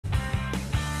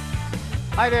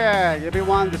Hi there,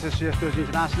 everyone. This is CSTOYS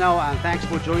International, and thanks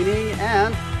for joining.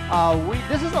 And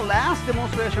this is the last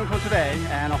demonstration for today,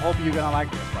 and I hope you're gonna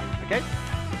like this one. Okay?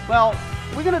 Well,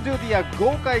 we're gonna do the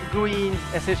Gokai Green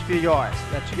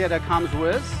S.H.Figuarts that together comes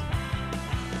with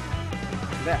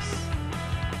this.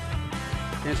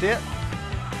 Can you see it?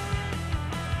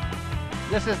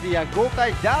 This is the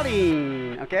Gokai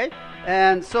Darin. Okay?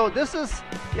 And so this is,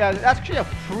 actually a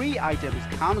free item. It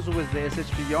comes with the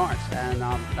S.H.Figuarts, and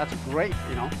that's great,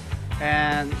 you know.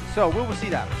 And so we will see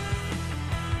that.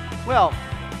 Well,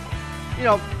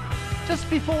 just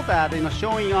before that,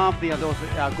 showing off those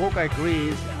Gokai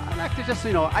Greens, I'd like to just,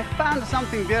 I found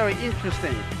something very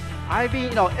interesting. I've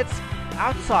been, it's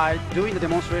outside, doing the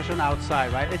demonstration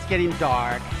outside, right? It's getting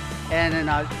dark, and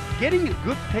then getting a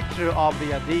good picture of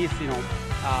these,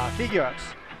 figures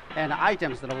and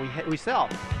items that we sell.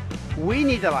 We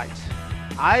need the lights.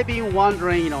 I've been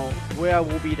wondering, where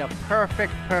will be the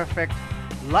perfect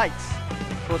lights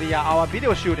for our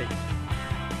video shooting.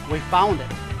 We found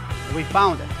it. We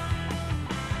found it.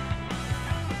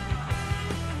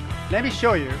 Let me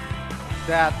show you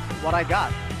what I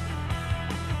got.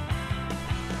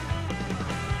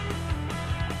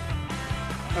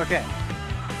 Okay.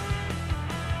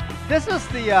 This is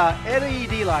the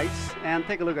LED lights, and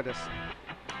take a look at this.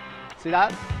 See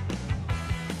that?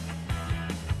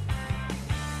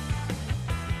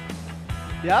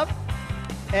 Yep.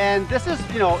 And this is,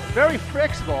 very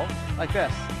flexible, like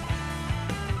this.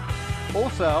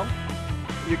 Also,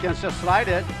 you can just slide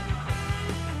it,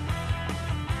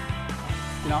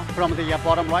 from the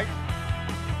bottom right.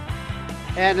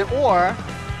 Or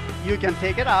you can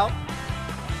take it out.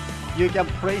 You can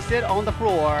place it on the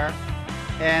floor,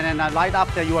 and then light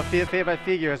up your favorite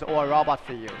figures or robot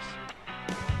figures.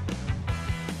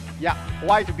 Yeah,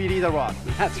 white Billy the Rod.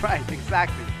 That's right,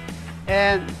 exactly.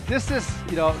 And this is,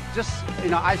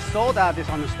 I saw this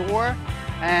on the store,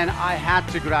 and I had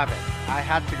to grab it.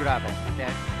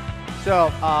 Okay.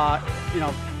 So, I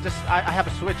have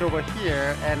a switch over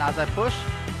here, and as I push,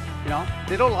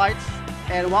 little lights,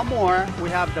 and one more, we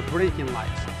have the blinking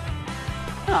lights.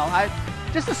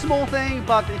 Just a small thing,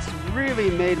 but it's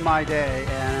really made my day,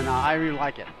 and I really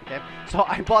like it. Okay. So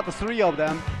I bought the 3 of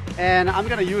them, and I'm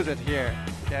gonna use it here.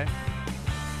 Okay.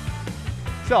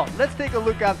 So let's take a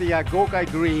look at the Gokai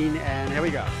Green, and here we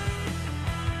go.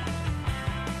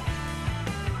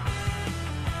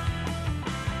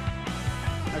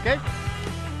 Okay.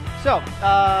 So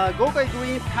Gokai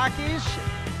Green package.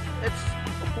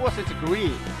 Of course it's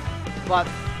green, but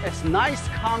it's nice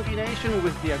combination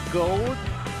with the gold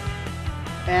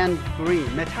and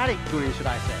green, metallic green, should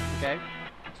I say? Okay.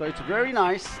 So it's very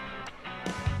nice.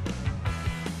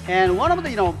 And one of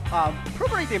the,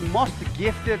 probably the most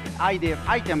gifted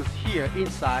items here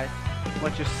inside,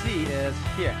 what you see is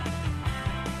here.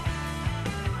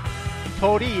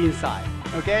 Tori inside,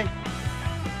 okay?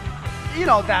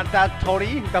 That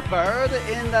Tori, the bird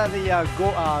in the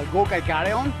Gokai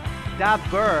Darin, that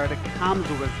bird comes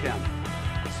with him.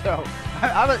 So,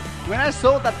 when I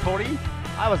saw that Tori,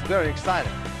 I was very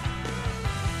excited.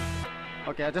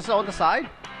 Okay, just on the side,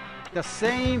 the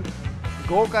same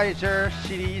Gokai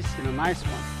series, nice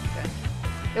one. Okay,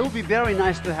 it would be very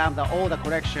nice to have all the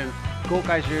collection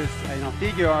Gokai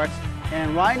figures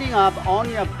and lining up on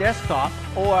your desktop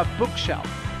or a bookshelf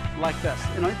like this.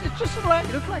 It just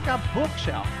looks like a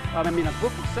bookshelf. I mean, a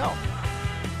book itself.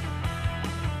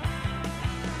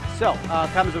 So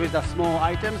comes with the small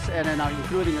items, and then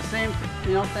including the same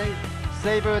thing,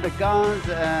 saber, the guns,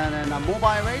 and then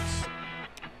mobile rates.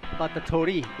 But the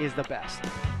Tori is the best.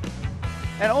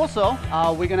 And also,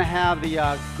 we're gonna have the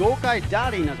Gokai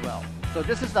Darin as well. So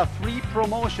this is the free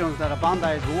promotions that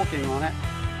Bandai is working on it.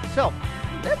 So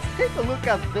let's take a look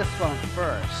at this one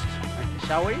first, okay,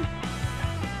 shall we?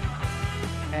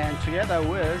 And together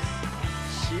with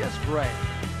CS Brave.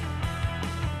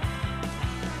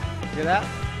 Hear that?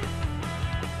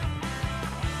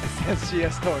 It says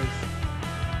CSTOYS.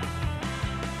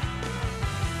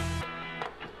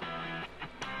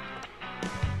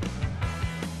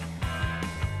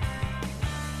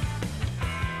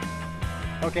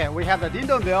 Okay, we have the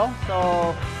Dindon Bell.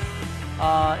 So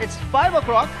it's 5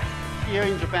 o'clock here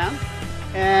in Japan,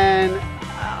 and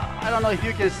I don't know if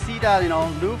you can see that,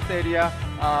 roof area,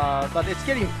 but it's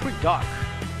getting pretty dark.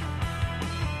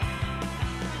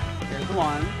 There's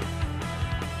one.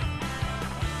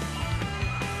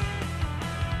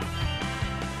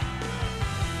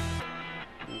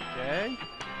 Okay.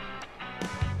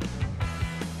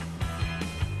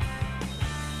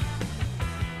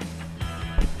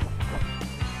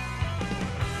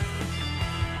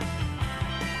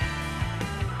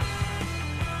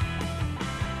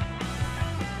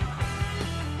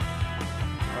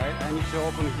 I need to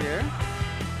open here.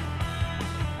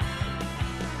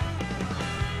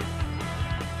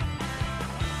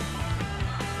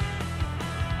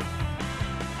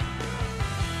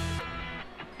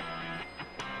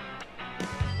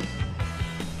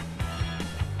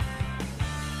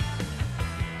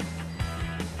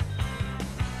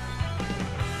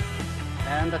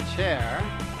 And the chair.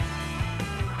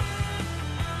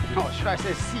 No, should I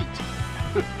say seat?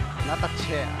 Not a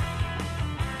chair.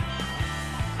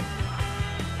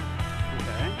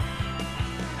 Okay.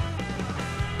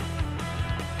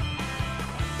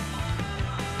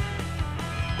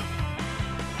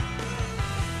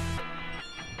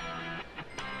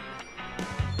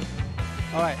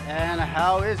 All right, and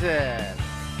how is it?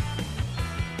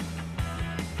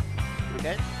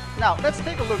 Okay. Now let's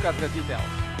take a look at the details.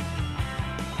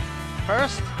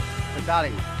 First, the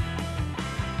Darin.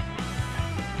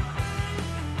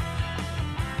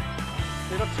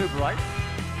 Little too bright.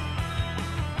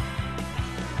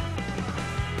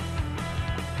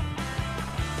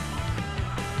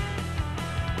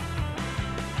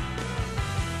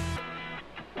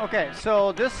 Okay,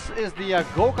 so this is the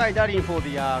Gokai Darin for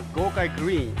the Gokai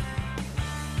Green.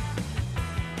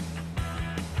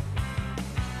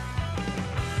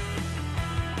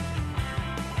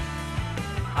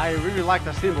 I really like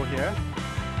the symbol here.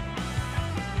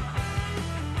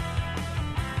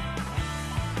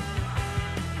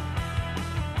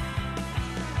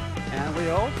 And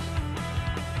wheels.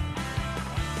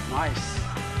 Nice.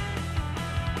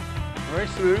 Very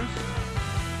smooth.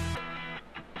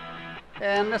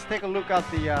 And let's take a look at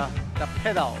the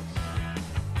pedals.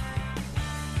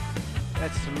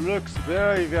 It looks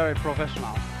very, very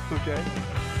professional. Okay.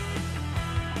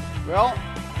 Well,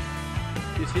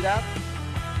 you see that?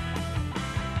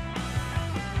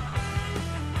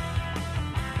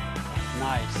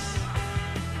 Nice.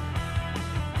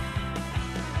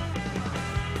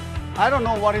 I don't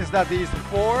know what is that is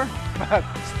for, but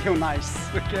still nice.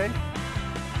 Okay.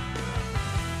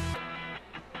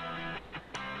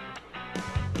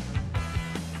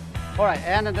 All right,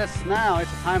 and that's now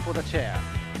it's time for the chair.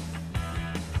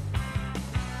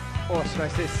 Or should I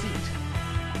say seat?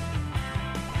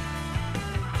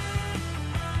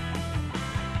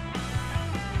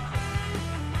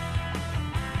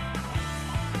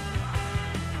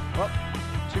 Oh,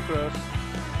 too close.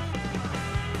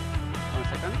 1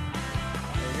 second.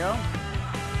 There you go.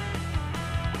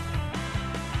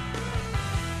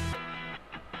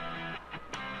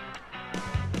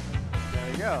 There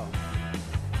you go.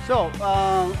 So,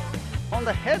 on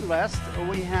the headrest,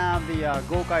 we have the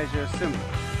Gokai symbol.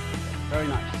 Very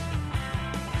nice.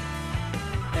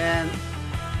 And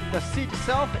the seat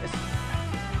itself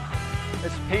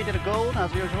is painted gold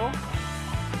as usual.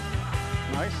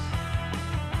 Nice.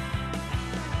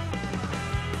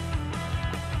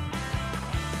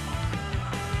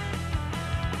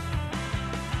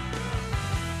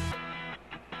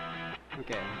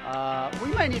 Okay,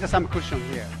 we might need some cushion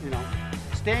here, you know.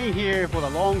 Staying here for a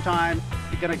long time,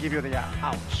 it's gonna give you the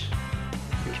ouch.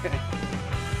 Okay.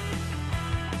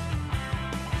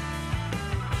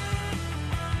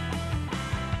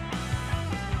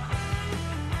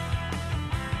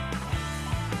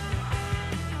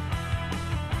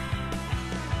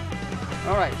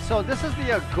 All right, so this is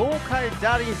the Gokai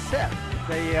Darin set.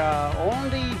 The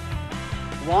only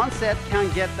one set can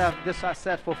get this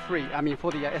set for free. I mean,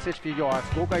 for the S.H.Figuarts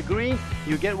Gokai Green,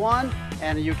 you get one,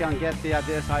 and you can get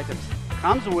this items.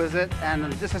 Comes with it,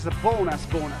 and this is a bonus.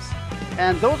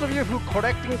 And those of you who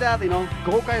collecting that, you know,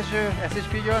 Gokai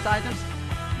S.H.Figuarts items,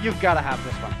 you gotta have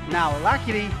this one. Now,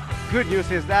 luckily, good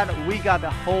news is that we got the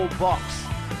whole box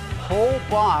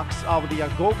of the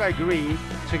Gokai Green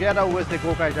together with the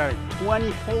Gokai Darin.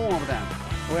 24 of them.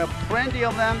 We have plenty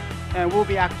of them, and we'll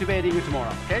be activating it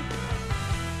tomorrow. Okay.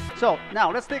 So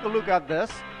now let's take a look at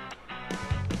this.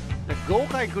 The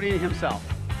Gokai Green himself.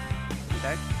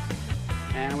 Okay.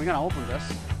 And we're gonna open this.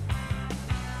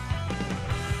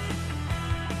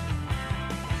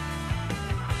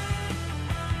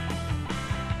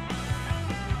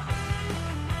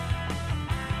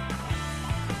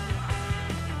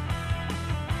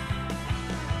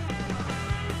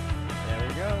 There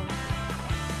we go.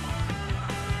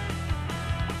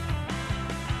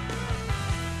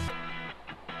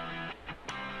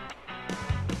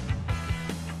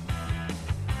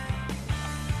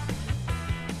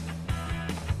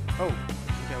 Oh,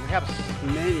 okay, we have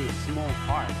many small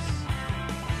parts.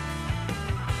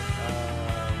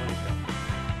 Where did it go?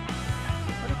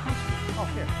 Where did it come from? Oh,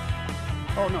 here.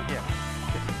 Oh, no, here.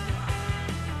 Okay.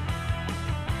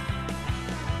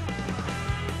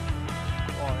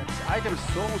 Oh, its item is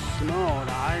so small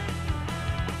that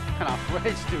I kind of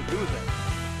afraid to lose it.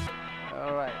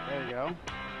 All right, there you go.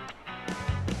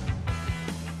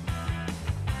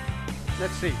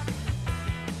 Let's see.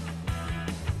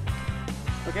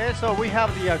 Okay, so we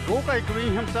have the Gokai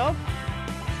Green himself.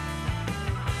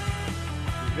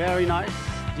 Very nice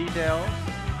details.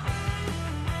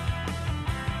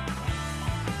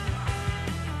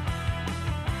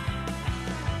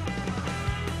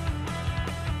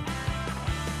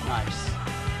 Nice.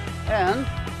 And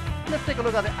let's take a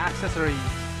look at the accessories.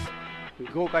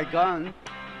 Gokai gun.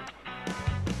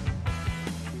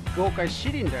 Gokai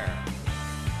cylinder.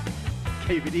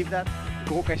 Can you believe that?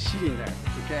 Gokai cylinder,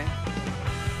 okay?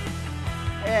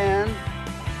 And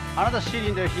another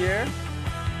cylinder here.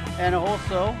 And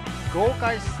also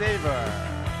Gokai saber.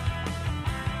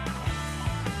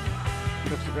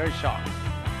 Looks very sharp.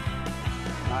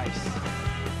 Nice.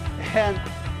 And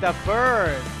the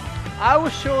bird. I will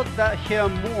show that here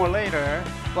more later,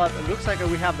 but it looks like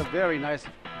we have the very nice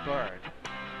bird.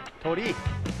 Tori.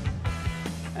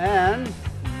 And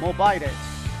Mobiles.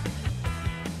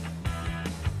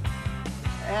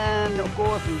 And of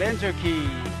course Ranger key.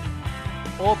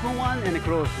 Open one and a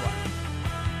closed one.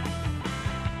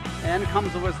 And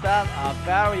comes with that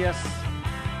various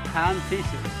hand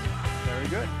pieces. Very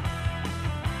good.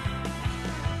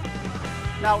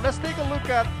 Now let's take a look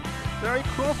at very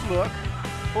close look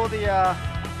for the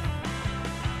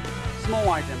small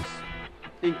items,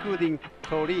 including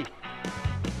Tori.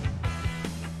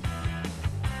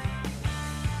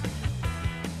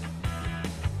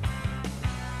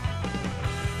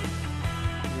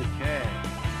 Okay.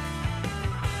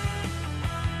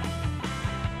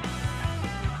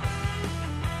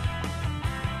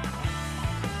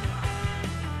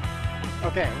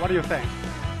 Okay, what do you think?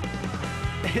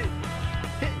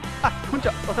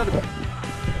 konnichiwa, Wataru.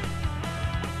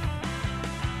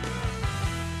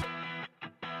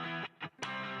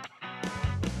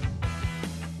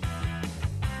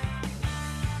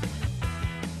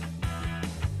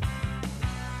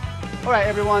 All right,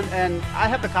 everyone, and I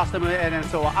have the customer, and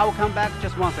so I will come back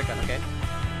just 1 second, okay?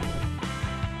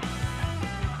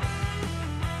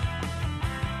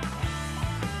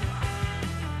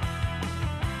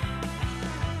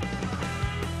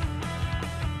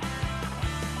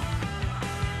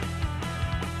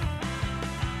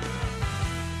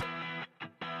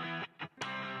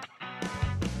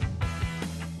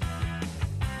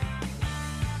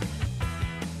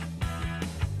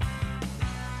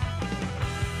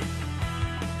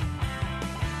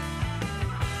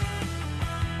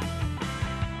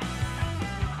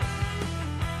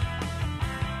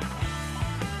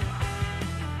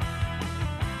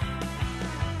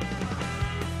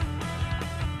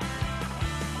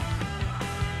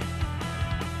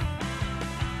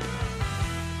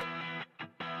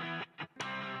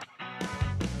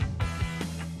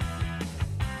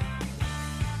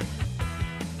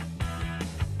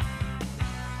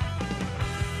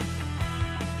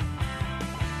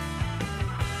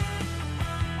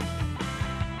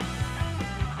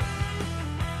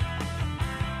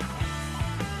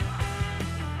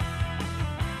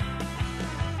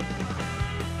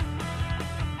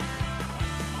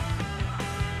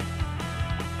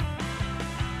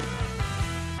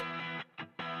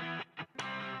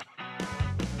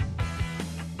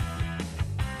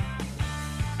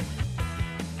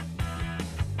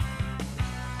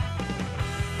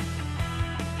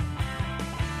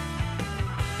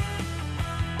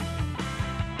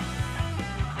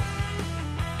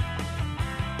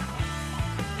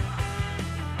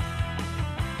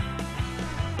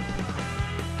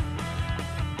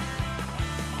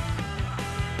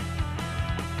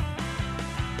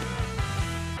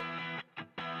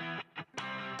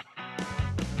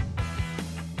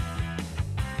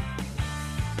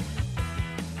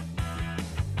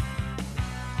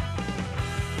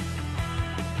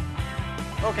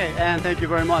 Okay, and thank you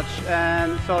very much.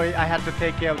 And sorry, I had to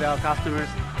take care of our customers.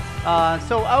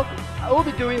 So I will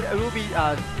be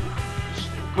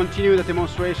continue the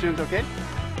demonstrations, okay?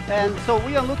 And so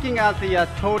we are looking at the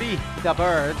Tori, the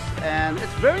birds, and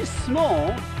it's very small.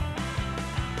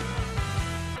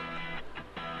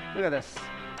 Look at this.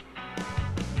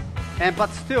 And but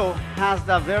still has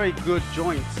the very good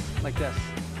joints like this.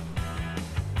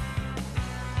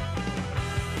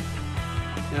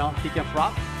 You know, he can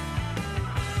flop.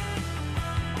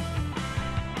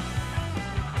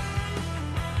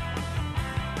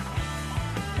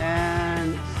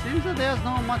 And seems that there's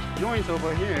not much joints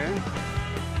over here.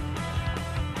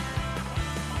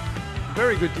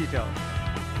 Very good details.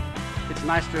 It's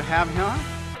nice to have here.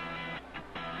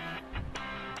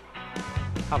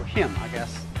 Have him, I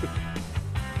guess.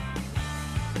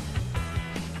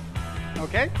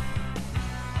 Okay.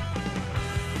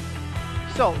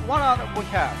 So what other we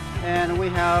have? And we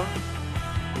have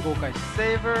Gokai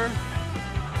Saver,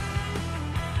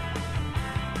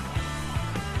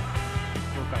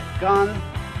 Gokai Gun,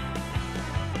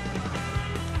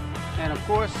 and of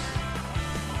course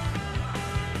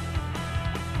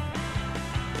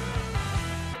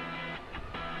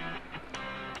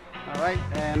alright,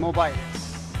 and mobiles.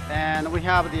 And we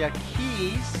have the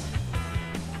keys.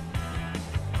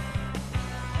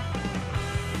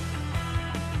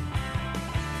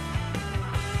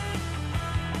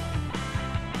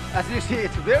 As you see,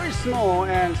 it's very small,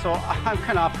 and so I'm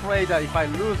kind of afraid that if I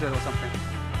lose it or something.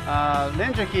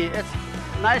 Ranger key, it's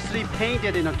nicely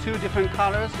painted in 2 different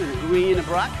colors, in green and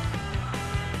black.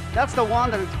 That's the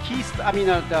one that keys,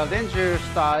 the Ranger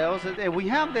styles. We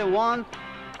have the one,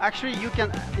 actually you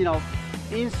can,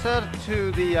 insert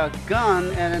to the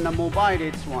gun, and in the mobile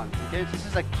it's one. Okay, this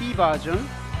is a key version.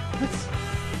 It's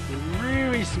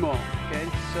really small. Okay,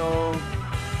 so,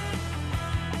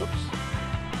 oops.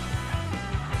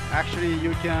 Actually,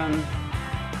 you can,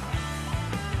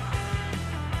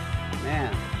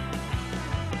 man.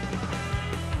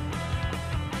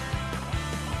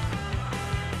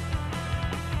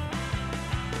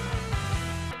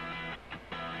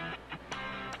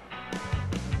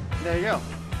 There you go.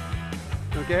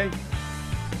 Okay.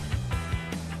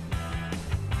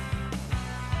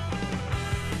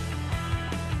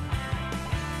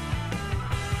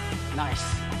 Nice.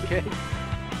 Okay.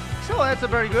 So that's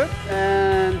very good,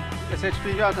 and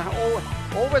S.H.Figuart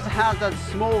always has that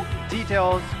small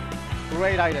details,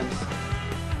 great items.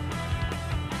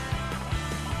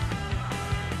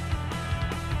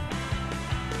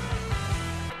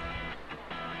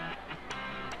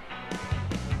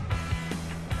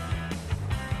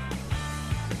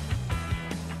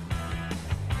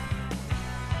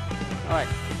 All right,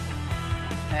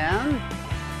 and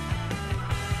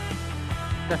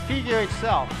the figure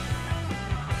itself.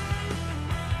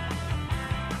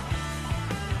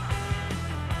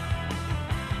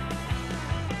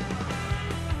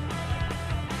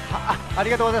あり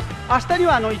がとうございます。明日に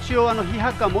は一応非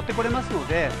発刊持ってこれますの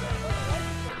で、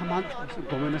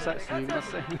ごめんなさい、すみま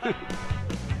せん。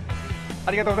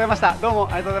ありがとうございました。どうも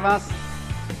ありがとうございます。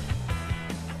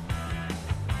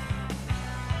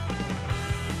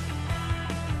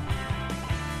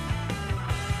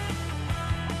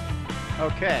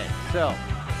Okay, so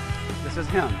this is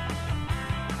him.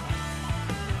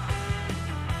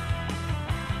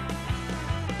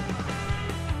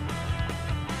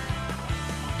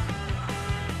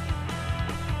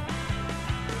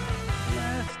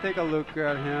 Let's take a look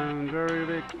at him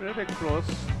very close.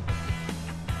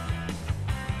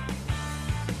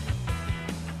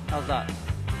 How's that?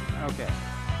 Okay,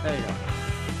 there you go.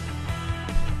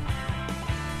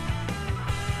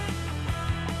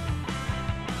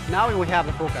 Now we have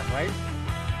the focus, right?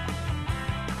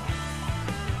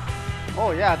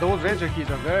 Oh yeah, those Ranger keys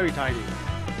are very tiny.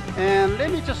 And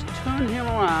let me just turn him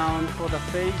around for the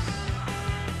face.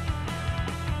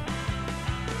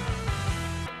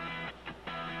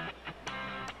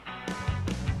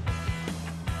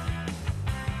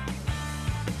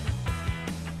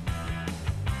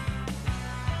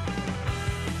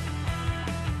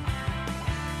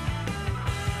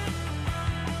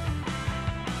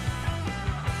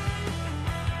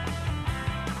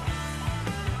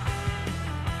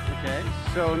 Okay,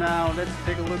 so now let's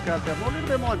take a look at a little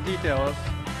bit more details.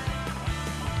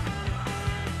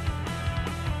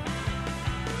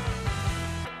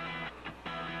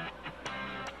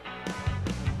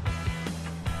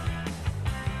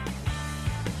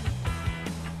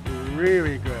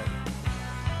 Really good.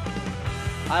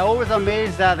 I always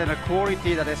amazed at the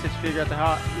quality that S.H.Figuart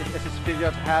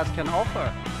has can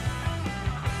offer.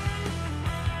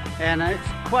 And it's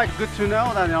quite good to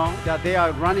know that that they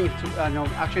are running to,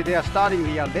 actually they are starting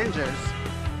the Rangers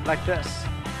like this.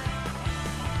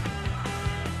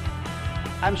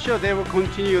 I'm sure they will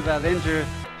continue the Ranger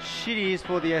series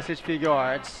for the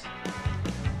S.H.Figuarts,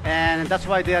 and that's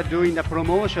why they are doing the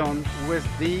promotion with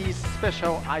these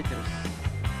special items.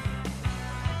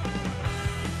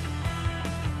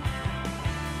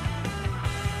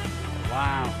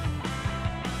 Wow.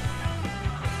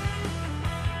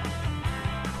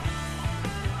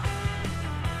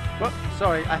 Whoop,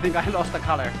 sorry, I think I lost the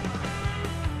color.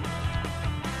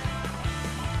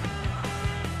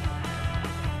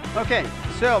 Okay,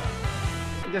 so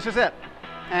this is it.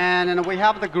 And then we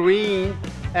have the green,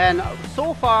 and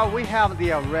so far we have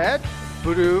the red,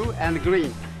 blue, and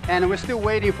green. And we're still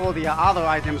waiting for the other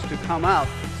items to come out.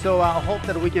 So I hope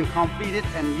that we can complete it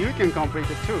and you can complete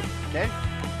it too, okay?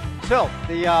 So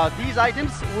these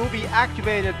items will be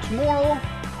activated tomorrow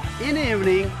in the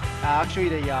evening, actually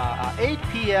the 8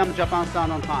 p.m. Japan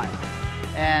Standard Time.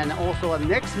 And also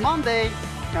next Monday,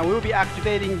 we'll be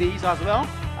activating these as well.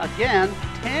 Again,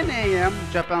 10 a.m.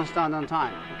 Japan Standard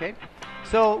Time. Okay,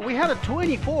 so we have a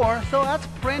 24, so that's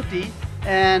plenty.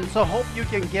 And so hope you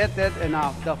can get that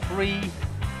enough, the free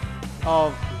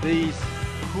of these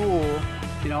cool,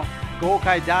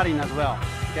 Gokai Darin as well.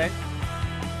 Okay,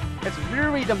 it's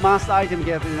really the must item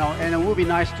gift, and it will be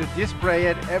nice to display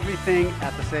it everything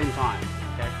at the same time.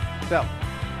 Okay, so.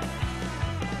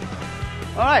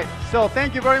 Alright, so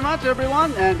thank you very much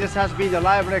everyone, and this has been the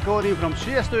live recording from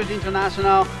CSTOYS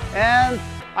International, and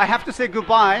I have to say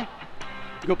goodbye,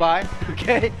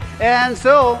 okay, and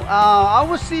so I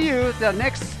will see you the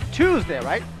next Tuesday,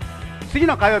 right? 次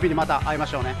の火曜日にまた会いま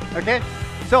しょうね, okay?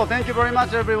 So thank you very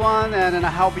much everyone, and I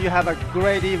hope you have a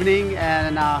great evening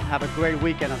and have a great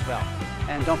weekend as well.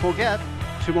 And don't forget,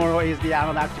 tomorrow is the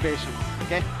annual activation,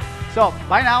 okay? So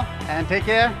bye now, and take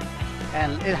care.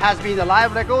 And it has been a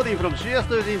live recording from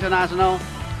CSTOYS International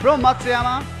from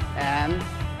Matsuyama, and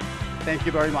thank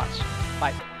you very much.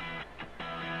 Bye.